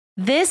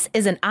This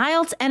is an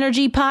IELTS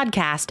Energy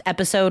Podcast,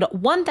 episode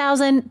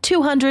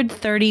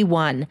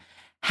 1231.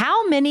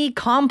 How many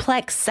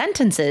complex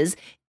sentences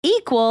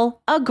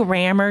equal a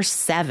grammar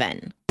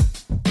 7?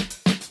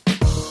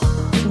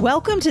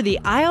 Welcome to the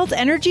IELTS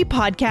Energy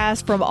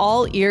Podcast from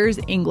All Ears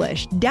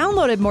English,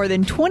 downloaded more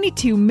than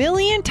 22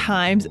 million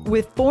times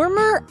with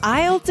former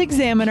IELTS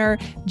examiner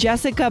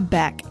Jessica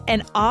Beck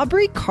and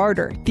Aubrey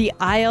Carter, the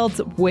IELTS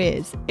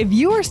whiz. If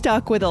you are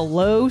stuck with a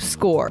low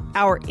score,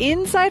 our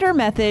insider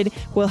method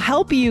will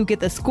help you get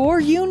the score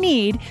you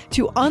need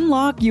to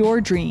unlock your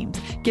dreams.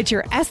 Get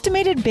your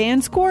estimated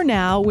band score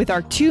now with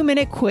our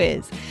 2-minute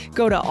quiz.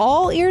 Go to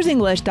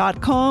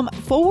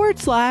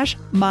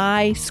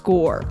allearsenglish.com/my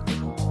score.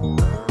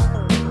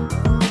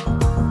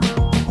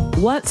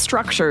 What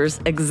structures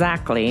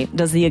exactly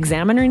does the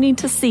examiner need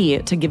to see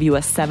to give you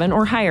a 7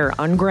 or higher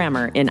on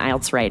grammar in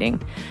IELTS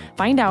writing?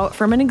 Find out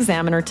from an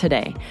examiner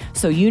today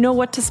so you know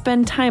what to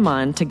spend time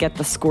on to get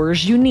the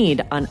scores you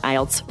need on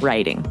IELTS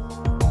writing.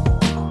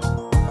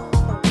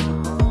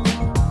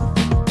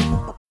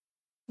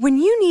 When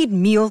you need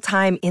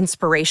mealtime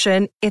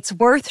inspiration, it's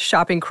worth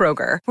shopping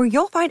Kroger, where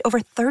you'll find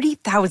over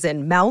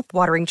 30,000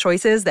 mouth-watering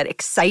choices that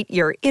excite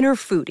your inner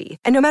foodie.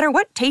 And no matter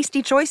what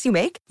tasty choice you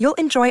make, you'll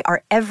enjoy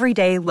our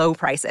everyday low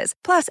prices,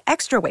 plus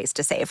extra ways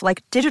to save,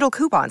 like digital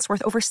coupons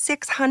worth over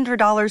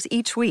 $600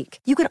 each week.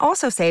 You can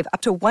also save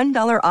up to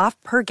 $1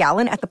 off per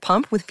gallon at the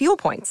pump with fuel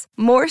points.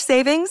 More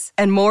savings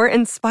and more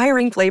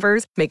inspiring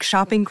flavors make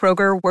shopping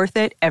Kroger worth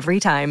it every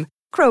time.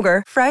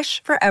 Kroger,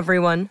 fresh for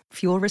everyone.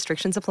 Fuel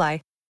restrictions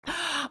apply.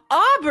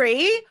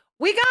 Aubrey,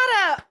 we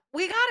gotta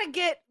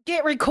get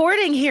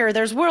recording here.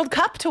 There's World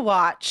Cup to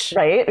watch.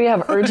 Right? We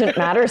have urgent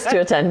matters to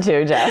attend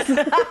to, Jess.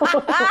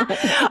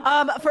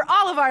 For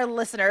all of our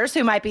listeners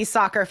who might be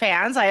soccer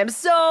fans, I am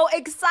so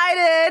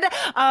excited.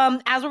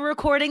 As we're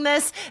recording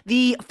this,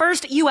 the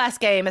first U.S.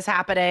 game is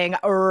happening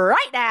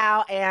right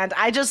now, and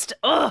I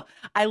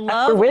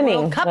love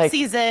World Cup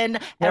season.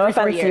 No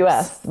offense,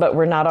 U.S., but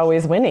we're not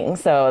always winning,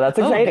 so that's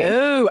exciting.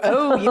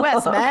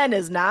 U.S. men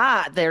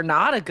they're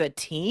not a good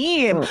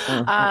team.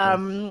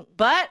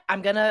 But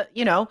I'm gonna,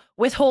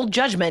 withhold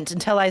judgment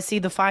until I see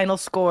the final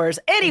scores.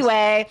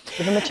 Anyway,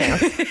 give them a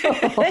chance.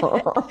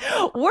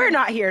 We're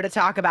not here to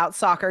talk about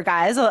soccer,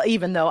 guys,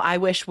 even though I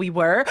wish we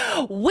were.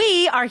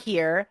 We are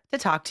here to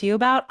talk to you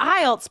about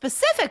IELTS,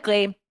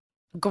 specifically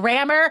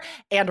grammar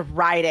and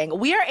writing.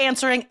 We are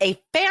answering a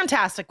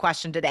fantastic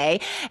question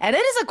today, and it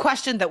is a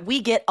question that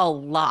we get a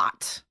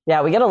lot.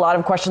 Yeah, we get a lot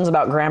of questions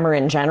about grammar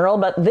in general,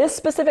 but this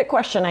specific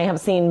question I have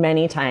seen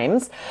many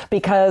times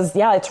because,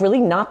 it's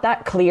really not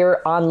that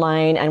clear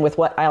online and with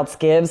what IELTS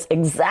gives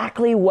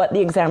exactly what the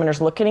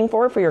examiner's looking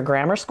for your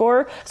grammar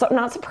score. So I'm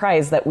not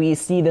surprised that we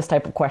see this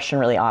type of question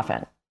really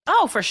often.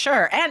 Oh, for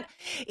sure. And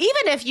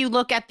even if you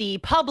look at the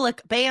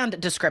public band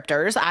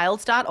descriptors,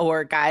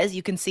 IELTS.org, guys,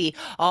 you can see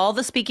all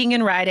the speaking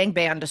and writing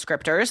band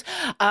descriptors.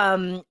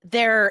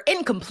 They're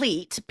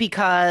incomplete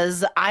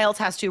because IELTS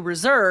has to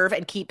reserve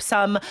and keep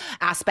some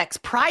aspects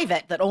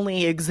private that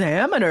only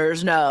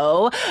examiners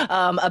know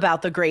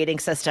about the grading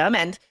system.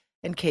 And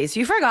in case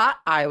you forgot,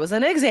 I was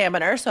an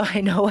examiner, so I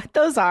know what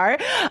those are.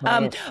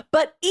 Right.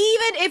 But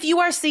even if you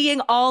are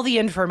seeing all the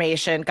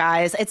information,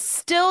 guys, it's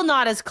still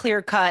not as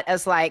clear cut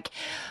as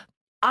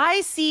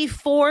I see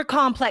 4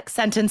 complex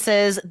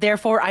sentences,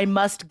 therefore I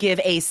must give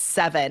a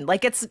 7.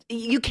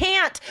 You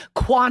can't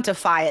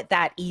quantify it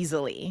that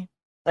easily.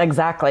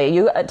 Exactly.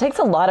 It takes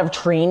a lot of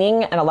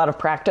training and a lot of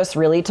practice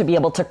really to be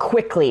able to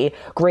quickly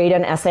grade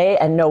an essay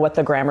and know what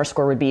the grammar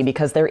score would be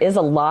because there is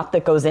a lot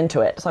that goes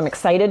into it. So I'm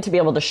excited to be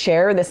able to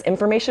share this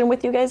information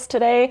with you guys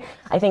today.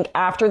 I think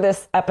after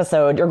this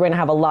episode, you're going to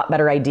have a lot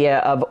better idea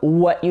of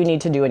what you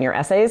need to do in your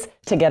essays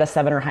to get a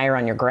 7 or higher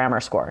on your grammar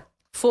score.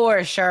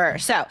 For sure.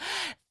 So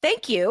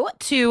thank you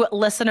to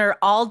listener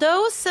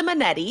Aldo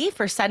Simonetti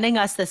for sending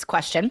us this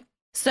question.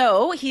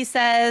 So he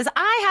says,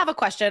 I have a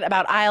question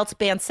about IELTS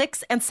Band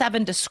 6 and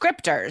 7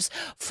 descriptors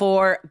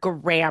for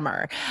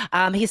grammar.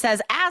 He says,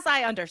 as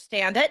I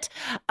understand it,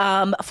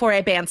 for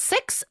a Band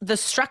 6, the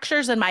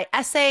structures in my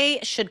essay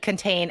should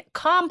contain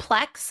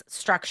complex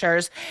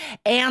structures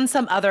and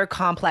some other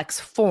complex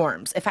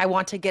forms. If I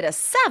want to get a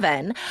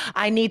 7,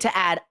 I need to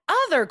add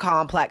other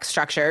complex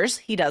structures.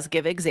 He does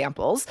give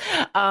examples.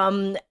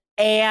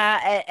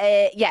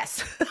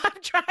 Yes,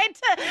 I'm trying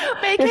to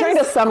make You're trying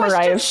to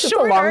summarize. It's a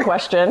long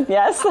question.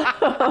 Yes.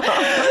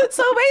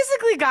 So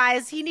basically,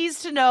 guys, he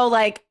needs to know,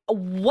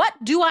 what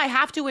do I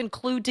have to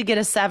include to get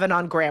a 7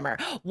 on grammar?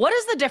 What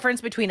is the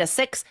difference between a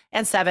 6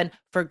 and 7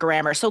 for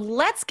grammar? So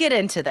let's get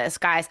into this,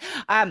 guys.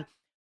 I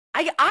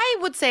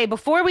would say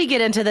before we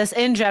get into this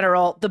in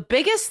general, the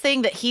biggest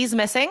thing that he's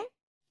missing,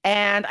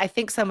 and I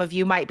think some of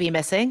you might be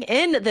missing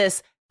in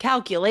this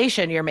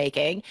calculation you're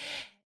making,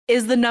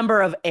 is the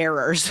number of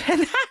errors.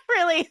 And that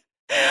really,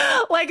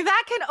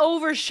 that can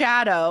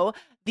overshadow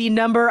the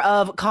number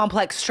of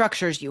complex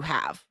structures you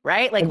have,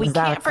 right? We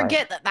can't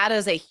forget that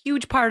is a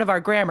huge part of our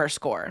grammar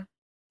score.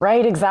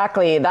 Right,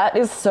 exactly. That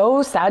is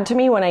so sad to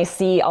me when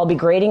I'll be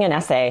grading an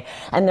essay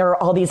and there are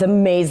all these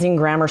amazing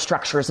grammar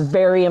structures,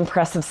 very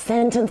impressive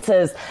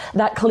sentences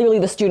that clearly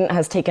the student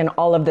has taken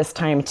all of this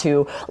time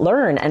to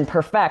learn and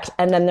perfect.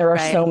 And then there are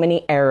so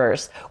many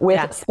errors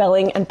with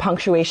spelling and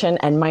punctuation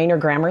and minor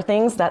grammar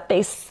things that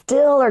they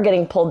still are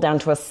getting pulled down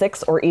to a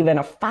 6 or even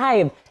a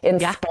 5 in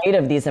spite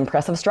of these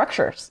impressive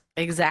structures.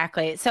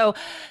 Exactly. So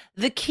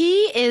the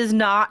key is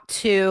not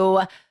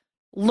to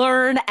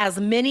learn as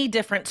many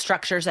different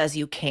structures as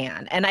you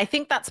can. And I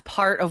think that's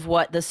part of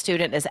what the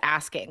student is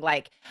asking.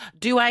 Like,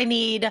 do I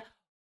need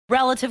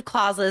relative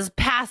clauses,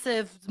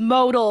 passive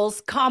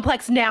modals,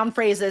 complex noun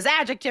phrases,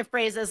 adjective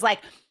phrases? Like,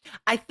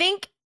 I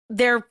think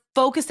they're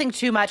focusing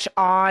too much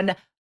on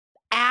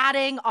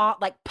adding on,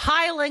 like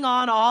piling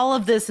on all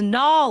of this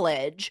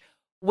knowledge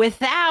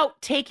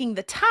without taking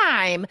the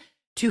time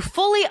to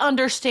fully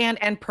understand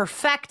and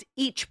perfect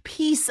each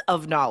piece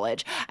of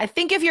knowledge. I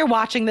think if you're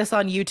watching this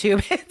on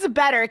YouTube, it's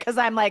better because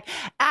I'm like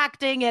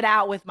acting it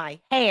out with my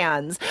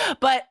hands.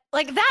 But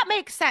like that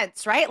makes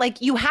sense, right?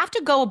 Like you have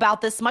to go about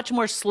this much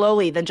more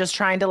slowly than just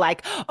trying to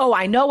like, oh,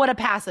 I know what a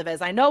passive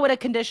is. I know what a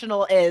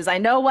conditional is. I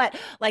know what,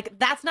 like,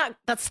 that's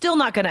still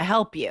not going to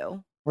help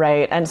you.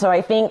 Right. And so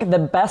I think the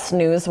best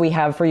news we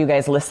have for you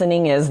guys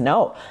listening is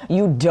no,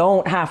 you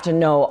don't have to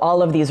know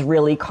all of these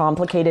really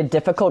complicated,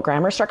 difficult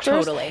grammar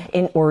structures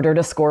in order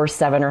to score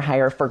 7 or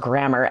higher for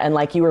grammar. And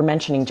like you were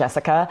mentioning,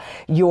 Jessica,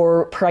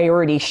 your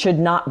priority should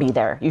not be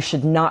there. You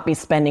should not be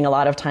spending a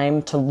lot of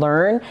time to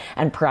learn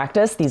and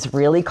practice these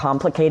really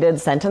complicated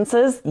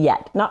sentences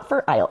yet, not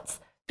for IELTS.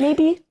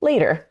 Maybe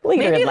later.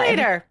 Maybe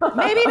later.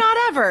 Maybe not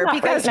ever. Not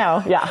because right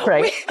now. Yeah,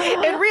 right.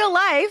 In real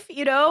life,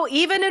 you know,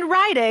 even in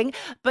writing,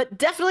 but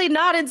definitely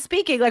not in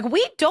speaking, like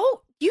we don't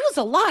use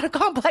a lot of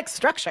complex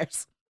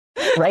structures.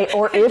 Right.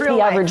 Or if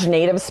the average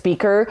native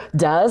speaker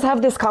does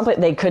have this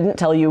they couldn't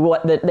tell you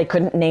they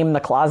couldn't name the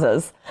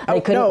clauses. They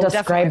couldn't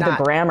describe the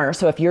grammar.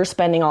 So if you're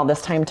spending all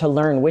this time to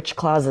learn which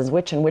clauses,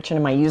 which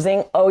am I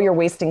using? Oh, you're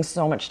wasting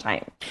so much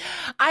time.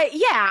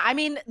 I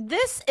mean,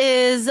 this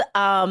is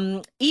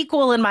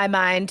equal in my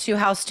mind to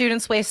how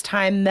students waste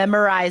time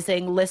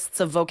memorizing lists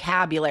of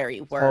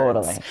vocabulary words.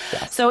 Totally.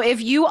 Yes. So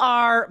if you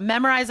are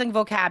memorizing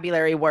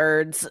vocabulary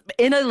words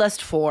in a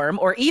list form,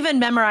 or even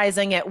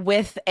memorizing it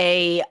with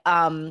a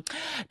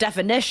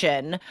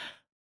definition,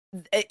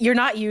 you're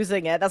not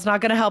using it. That's not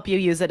going to help you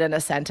use it in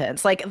a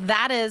sentence. Like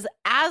that is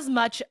as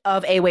much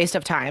of a waste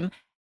of time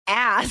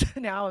as,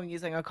 now I'm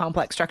using a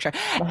complex structure,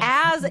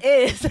 as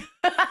is.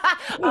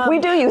 We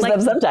do use them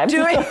sometimes.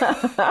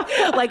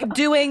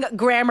 doing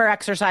grammar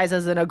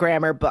exercises in a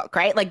grammar book,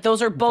 right? Like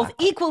those are both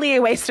equally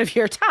a waste of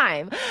your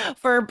time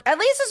for, at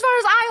least as far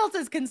as IELTS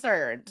is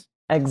concerned.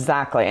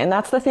 Exactly. And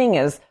that's the thing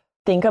is,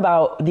 think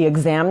about the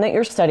exam that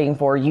you're studying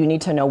for. You need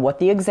to know what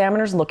the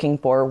examiner's looking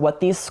for, what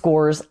these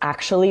scores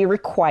actually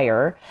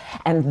require,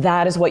 and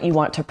that is what you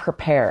want to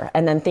prepare.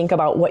 And then think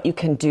about what you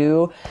can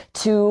do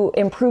to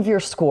improve your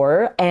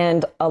score.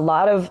 And a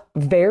lot of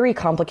very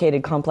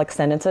complicated, complex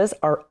sentences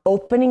are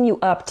opening you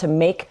up to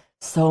make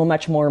so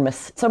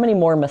many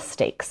more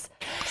mistakes.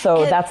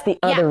 So that's the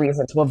other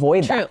reason to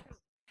avoid that.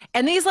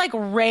 And these like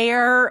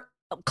rare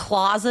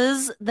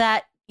clauses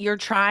that you're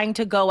trying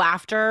to go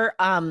after.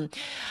 I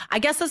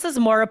guess this is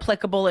more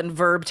applicable in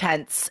verb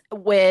tense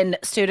when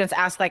students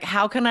ask like,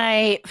 how can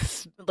I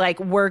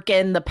work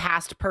in the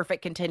past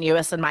perfect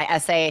continuous in my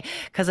essay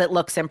because it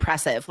looks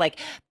impressive? Like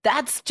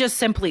that's just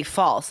simply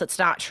false. It's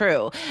not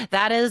true.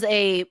 That is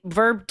a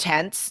verb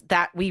tense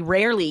that we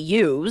rarely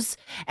use.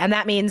 And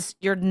that means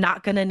you're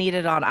not going to need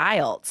it on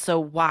IELTS. So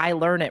why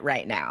learn it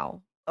right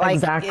now? Like,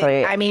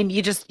 exactly.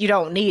 You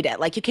don't need it.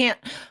 Like you can't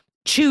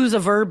choose a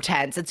verb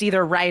tense. It's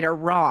either right or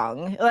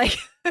wrong. Like,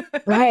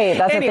 right.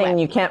 That's the thing.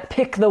 You can't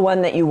pick the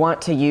one that you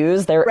want to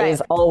use. There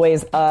is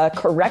always a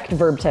correct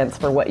verb tense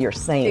for what you're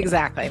saying.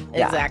 Exactly.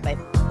 Yeah. Exactly.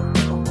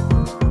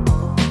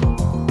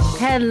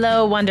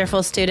 Hello,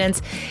 wonderful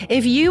students.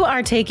 If you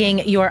are taking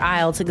your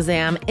IELTS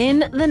exam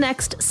in the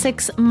next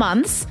 6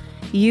 months,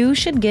 you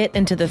should get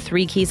into the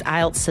 3 Keys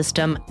IELTS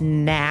system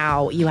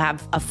now. You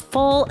have a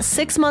full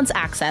 6 months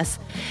access.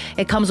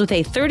 It comes with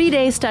a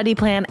 30-day study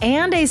plan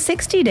and a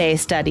 60-day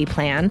study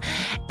plan,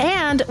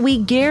 and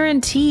we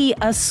guarantee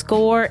a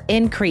score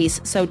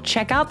increase. So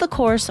check out the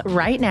course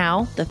right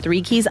now, the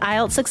 3 Keys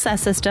IELTS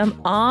Success System,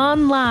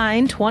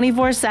 online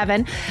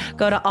 24/7.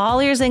 Go to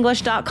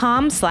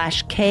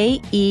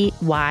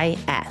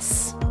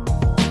allearsenglish.com/KEYS.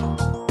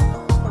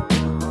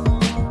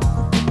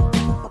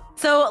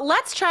 So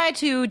let's try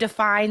to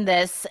define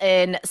this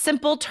in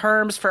simple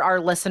terms for our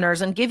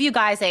listeners and give you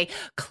guys a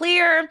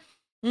clear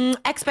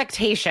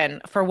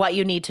expectation for what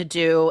you need to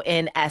do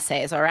in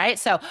essays. All right.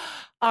 So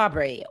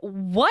Aubrey,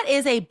 what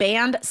is a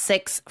band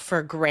 6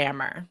 for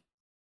grammar?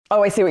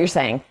 Oh, I see what you're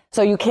saying.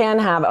 So you can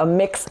have a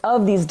mix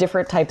of these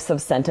different types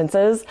of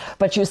sentences,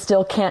 but you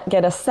still can't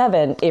get a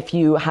 7 if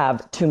you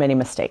have too many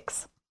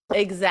mistakes.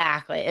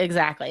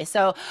 Exactly.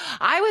 So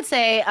I would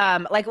say,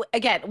 like,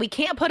 again, we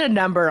can't put a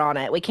number on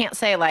it. We can't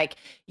say like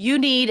you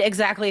need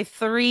exactly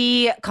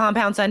 3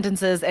 compound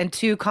sentences and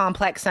 2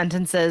 complex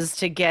sentences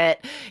to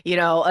get,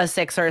 a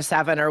 6 or a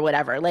 7 or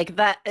whatever. Like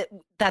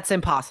that's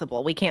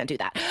impossible. We can't do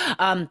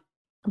that.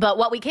 But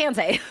what we can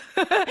say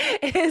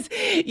is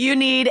you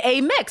need a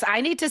mix.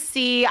 I need to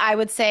see, I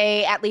would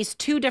say, at least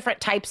 2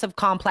 different types of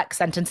complex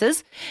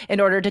sentences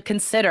in order to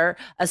consider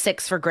a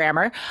 6 for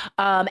grammar.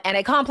 And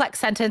a complex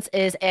sentence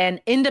is an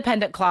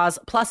independent clause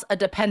plus a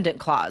dependent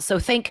clause. So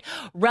think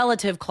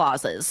relative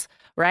clauses,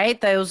 right?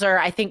 Those are,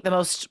 I think, the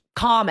most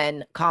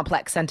common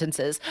complex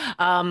sentences.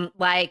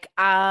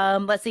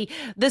 Let's see,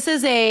 this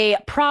is a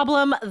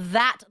problem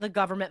that the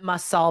government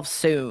must solve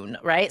soon,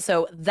 right?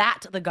 So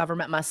that the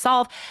government must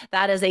solve,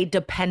 that is a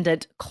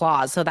dependent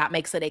clause. So that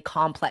makes it a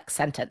complex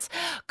sentence.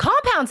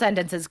 Compound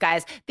sentences,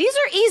 guys, these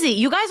are easy.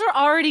 You guys are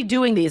already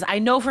doing these. I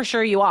know for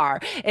sure you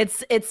are.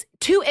 It's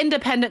 2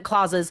 independent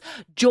clauses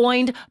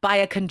joined by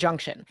a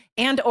conjunction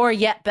and or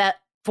yet bet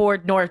for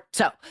nor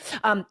so.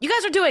 You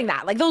guys are doing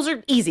that. Like, those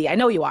are easy. I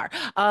know you are.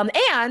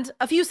 And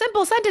a few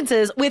simple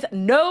sentences with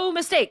no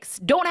mistakes.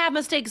 Don't have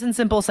mistakes in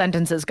simple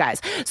sentences, guys.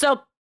 So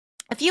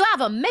if you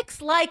have a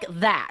mix like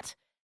that,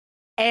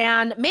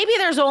 and maybe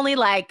there's only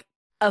like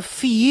a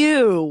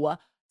few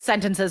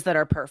sentences that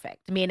are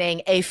perfect,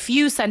 meaning a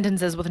few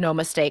sentences with no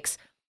mistakes,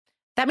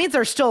 that means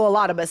there's still a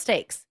lot of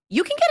mistakes.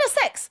 You can get a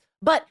 6,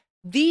 but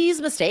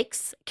these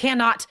mistakes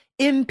cannot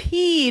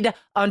impede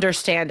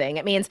understanding.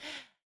 It means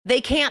they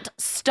can't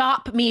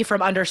stop me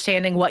from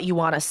understanding what you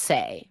want to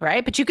say,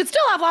 right? But you could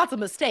still have lots of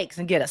mistakes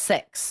and get a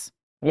 6.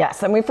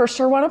 Yes, and we for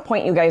sure want to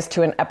point you guys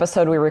to an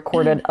episode we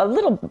recorded a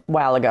little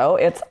while ago.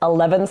 It's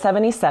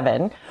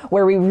 1177,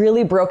 where we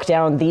really broke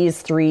down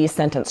these 3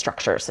 sentence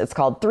structures. It's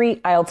called 3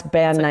 IELTS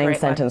Band 9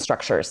 sentence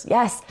structures.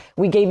 Yes,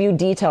 we gave you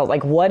details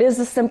like what is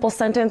a simple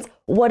sentence,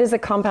 what is a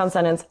compound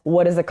sentence,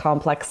 what is a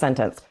complex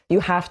sentence. You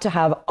have to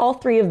have all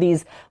 3 of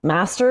these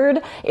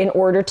mastered in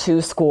order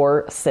to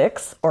score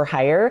 6 or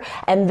higher.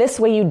 And this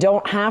way you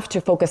don't have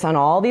to focus on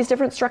all these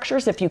different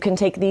structures. If you can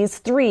take these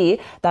 3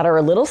 that are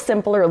a little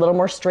simpler, a little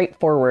more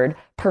straightforward,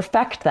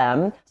 perfect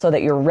them so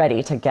that you're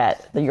ready to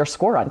get your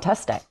score on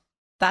test day.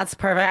 That's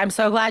perfect. I'm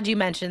so glad you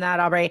mentioned that,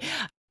 Aubrey.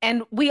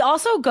 And we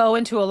also go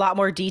into a lot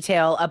more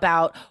detail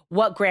about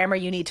what grammar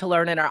you need to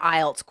learn in our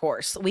IELTS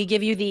course. We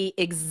give you the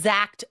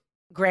exact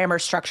grammar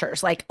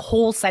structures, like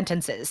whole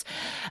sentences,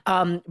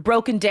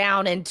 broken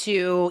down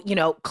into,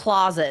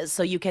 clauses.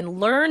 So you can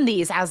learn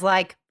these as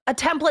like a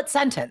template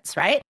sentence,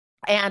 right?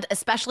 And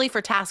especially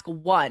for task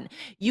 1,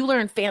 you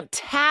learn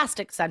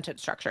fantastic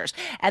sentence structures.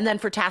 And then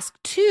for task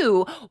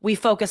 2, we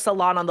focus a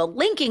lot on the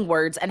linking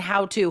words and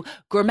how to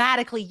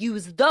grammatically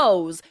use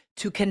those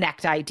to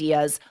connect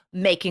ideas,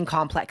 making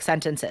complex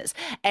sentences.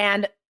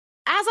 And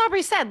as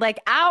Aubrey said,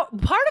 like part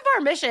of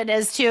our mission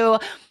is to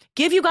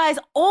give you guys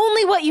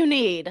only what you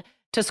need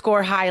to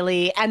score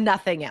highly and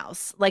nothing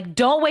else. Like,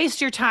 don't waste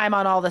your time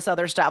on all this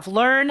other stuff.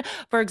 Learn,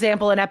 for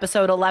example, in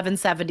episode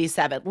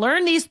 1177,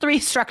 learn these 3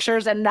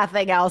 structures and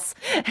nothing else,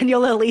 and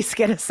you'll at least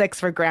get a 6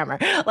 for grammar.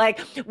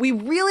 Like, we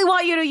really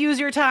want you to use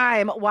your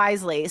time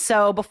wisely.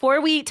 So before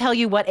we tell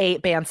you what a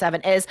Band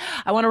 7 is,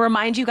 I want to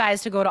remind you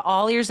guys to go to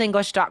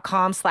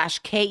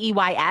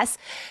allearsenglish.com/KEYS.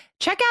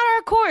 Check out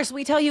our course.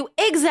 We tell you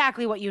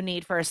exactly what you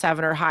need for a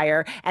 7 or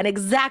higher and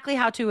exactly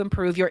how to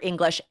improve your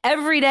English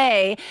every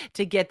day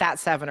to get that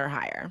 7 or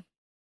higher.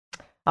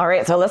 All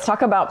right, so let's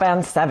talk about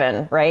Band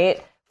 7,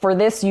 right? For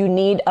this, you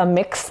need a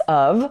mix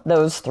of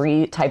those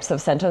 3 types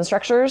of sentence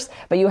structures,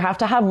 but you have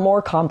to have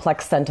more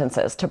complex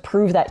sentences to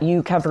prove that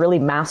you have really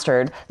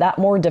mastered that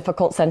more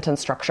difficult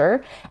sentence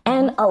structure.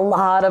 And a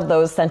lot of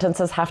those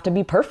sentences have to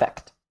be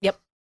perfect. Yep,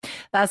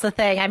 that's the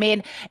thing. I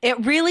mean,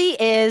 it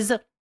really is.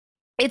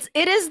 It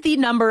is the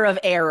number of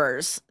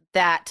errors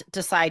that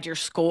decide your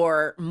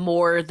score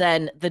more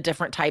than the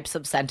different types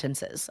of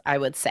sentences, I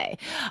would say.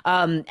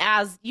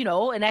 As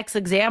an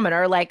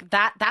ex-examiner, like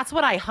that's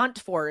what I hunt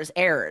for is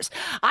errors.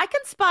 I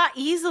can spot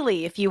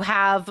easily if you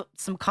have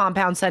some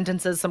compound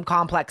sentences, some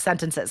complex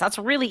sentences. That's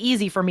really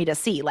easy for me to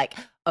see, like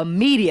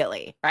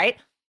immediately, right?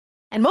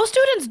 And most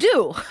students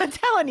do. I'm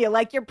telling you,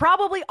 like, you're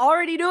probably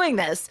already doing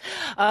this.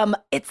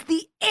 It's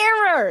the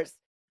errors.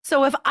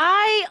 So if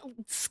I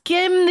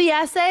skim the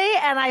essay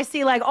and I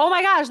see like, oh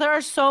my gosh, there are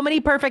so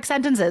many perfect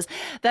sentences,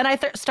 then I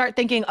start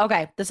thinking,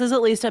 okay, this is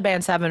at least a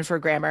Band 7 for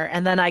grammar.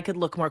 And then I could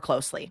look more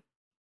closely.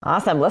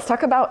 Awesome. Let's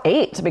talk about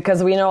 8,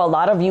 because we know a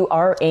lot of you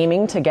are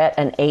aiming to get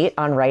an 8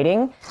 on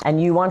writing,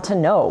 and you want to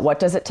know what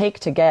does it take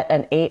to get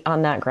an 8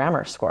 on that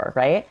grammar score,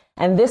 right?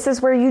 And this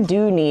is where you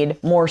do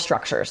need more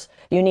structures.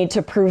 You need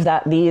to prove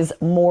that these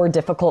more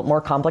difficult,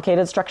 more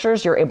complicated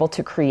structures, you're able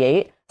to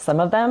create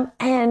some of them,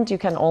 and you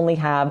can only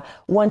have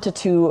 1 to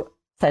 2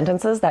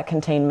 sentences that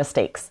contain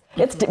mistakes.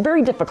 It's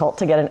very difficult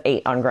to get an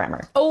 8 on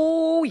grammar.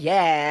 Oh,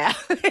 yeah.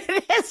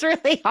 It is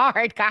really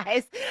hard,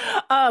 guys.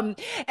 And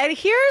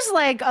here's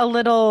like a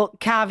little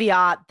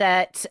caveat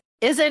that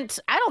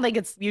I don't think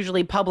it's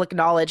usually public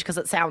knowledge because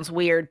it sounds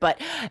weird, but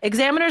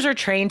examiners are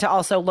trained to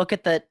also look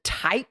at the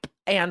type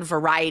and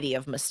variety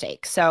of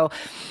mistakes. So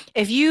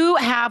if you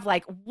have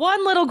like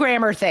one little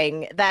grammar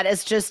thing that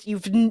is just, you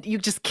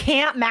just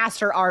can't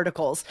master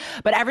articles,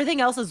 but everything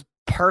else is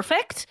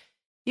perfect,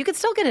 you could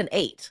still get an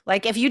 8.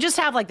 Like if you just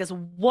have like this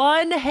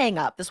one hang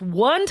up, this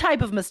one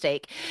type of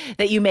mistake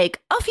that you make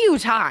a few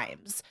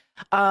times,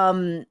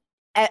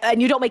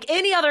 and you don't make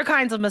any other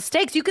kinds of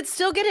mistakes, you could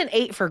still get an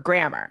 8 for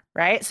grammar,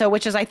 right? So,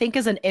 which is, I think,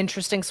 is an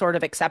interesting sort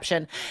of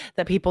exception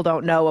that people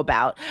don't know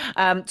about.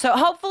 So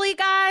hopefully,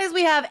 guys,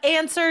 we have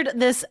answered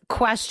this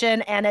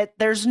question, and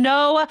there's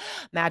no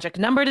magic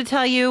number to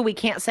tell you. We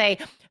can't say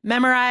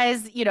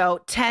memorize,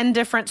 10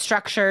 different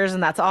structures,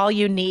 and that's all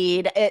you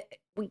need.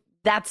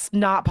 That's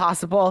not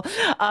possible.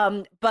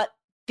 But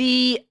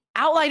the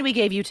outline we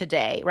gave you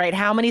today, right?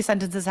 How many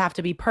sentences have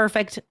to be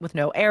perfect with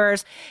no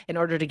errors in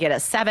order to get a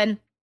 7?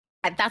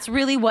 And that's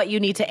really what you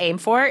need to aim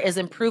for, is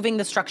improving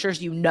the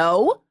structures and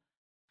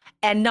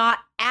not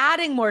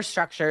adding more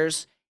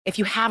structures if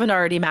you haven't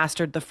already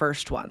mastered the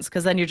first ones,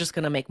 because then you're just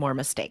going to make more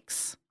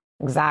mistakes.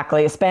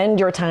 Exactly. Spend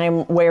your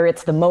time where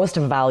it's the most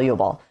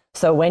valuable.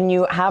 So when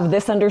you have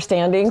this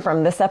understanding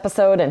from this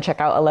episode and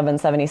check out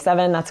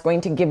 1177, that's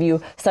going to give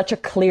you such a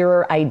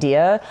clearer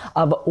idea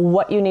of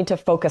what you need to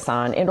focus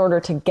on in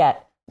order to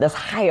get as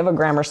high of a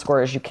grammar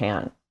score as you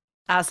can.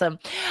 Awesome.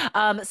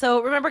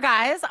 So remember,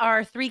 guys,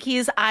 our 3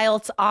 Keys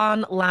IELTS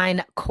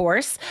online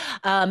course,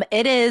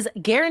 it is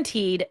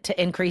guaranteed to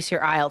increase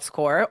your IELTS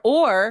score,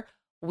 or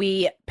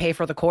we pay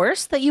for the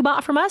course that you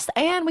bought from us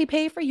and we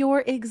pay for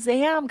your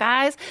exam,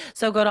 guys.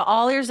 So go to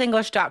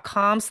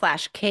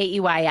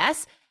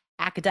allearsenglish.com/KEYS.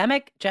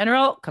 Academic,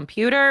 general,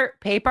 computer,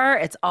 paper,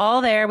 it's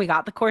all there. We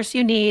got the course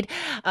you need.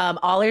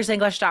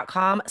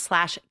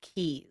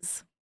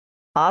 allearsenglish.com/keys.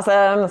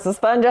 Awesome. This is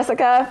fun,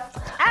 Jessica.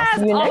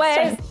 As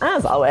always.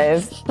 As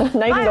always.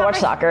 Now you can go watch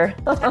soccer.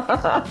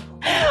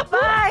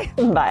 Bye.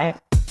 Bye.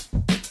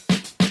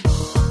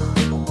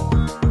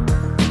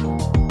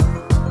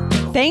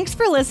 Thanks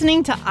for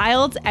listening to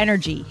IELTS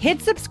Energy.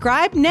 Hit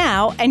subscribe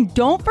now, and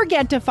don't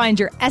forget to find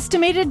your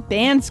estimated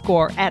band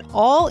score at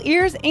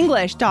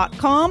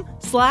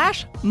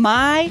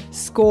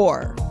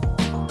allearsenglish.com/myscore.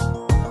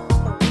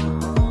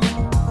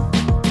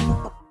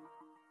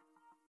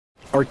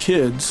 Our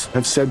kids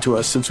have said to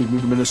us since we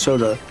moved to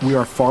Minnesota, we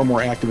are far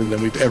more active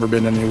than we've ever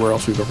been anywhere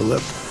else we've ever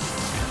lived.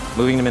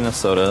 Moving to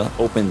Minnesota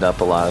opened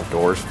up a lot of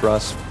doors for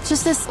us.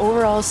 Just this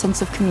overall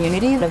sense of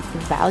community, the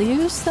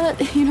values that,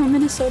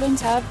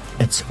 Minnesotans have.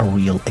 It's a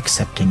real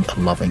accepting,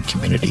 loving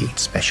community,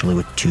 especially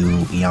with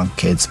 2 young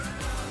kids.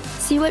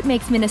 See what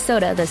makes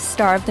Minnesota the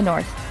star of the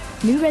North.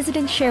 New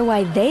residents share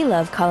why they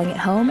love calling it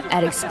home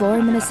at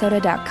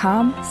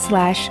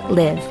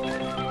exploreminnesota.com/live.